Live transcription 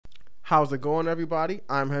How's it going, everybody?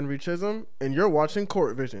 I'm Henry Chisholm, and you're watching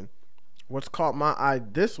Court Vision. What's caught my eye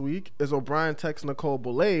this week is O'Brien texts Nicole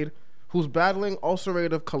Belade, who's battling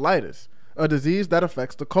ulcerative colitis, a disease that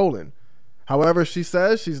affects the colon. However, she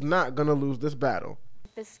says she's not going to lose this battle.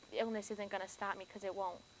 This illness isn't going to stop me, because it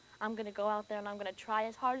won't. I'm going to go out there and I'm going to try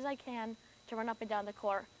as hard as I can to run up and down the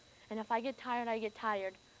court. And if I get tired, I get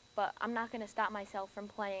tired. But I'm not going to stop myself from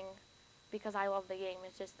playing because I love the game.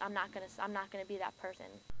 It's just I'm not going to be that person.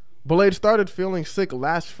 Belade started feeling sick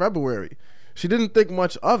last February. She didn't think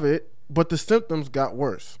much of it, but the symptoms got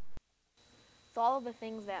worse. It's all of the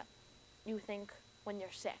things that you think when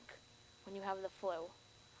you're sick, when you have the flu.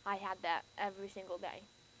 I had that every single day.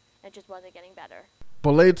 It just wasn't getting better.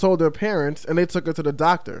 Belade told her parents, and they took her to the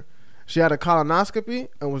doctor. She had a colonoscopy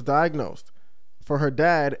and was diagnosed. For her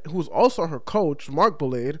dad, who was also her coach, Mark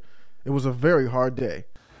Belade, it was a very hard day.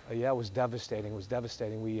 Yeah, it was devastating. It was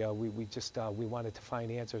devastating. We wanted to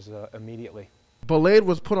find answers immediately. Belade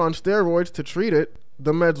was put on steroids to treat it.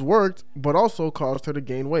 The meds worked, but also caused her to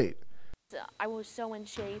gain weight. I was so in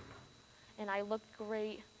shape, and I looked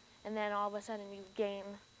great, and then all of a sudden you gain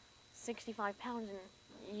 65 pounds,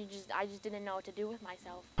 and I just didn't know what to do with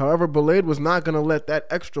myself. However, Belade was not going to let that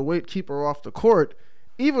extra weight keep her off the court,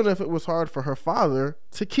 even if it was hard for her father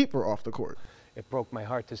to keep her off the court. It broke my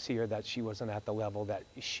heart to see her that she wasn't at the level that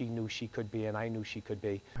she knew she could be and I knew she could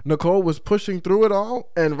be. Nicole was pushing through it all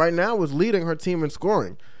and right now was leading her team in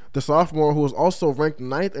scoring. The sophomore, who is also ranked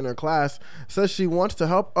 9th in her class, says she wants to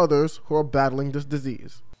help others who are battling this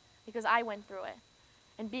disease. Because I went through it.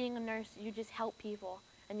 And being a nurse, you just help people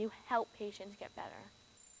and you help patients get better.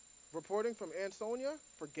 Reporting from Ansonia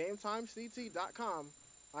for GameTimeCT.com,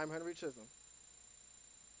 I'm Henry Chisholm.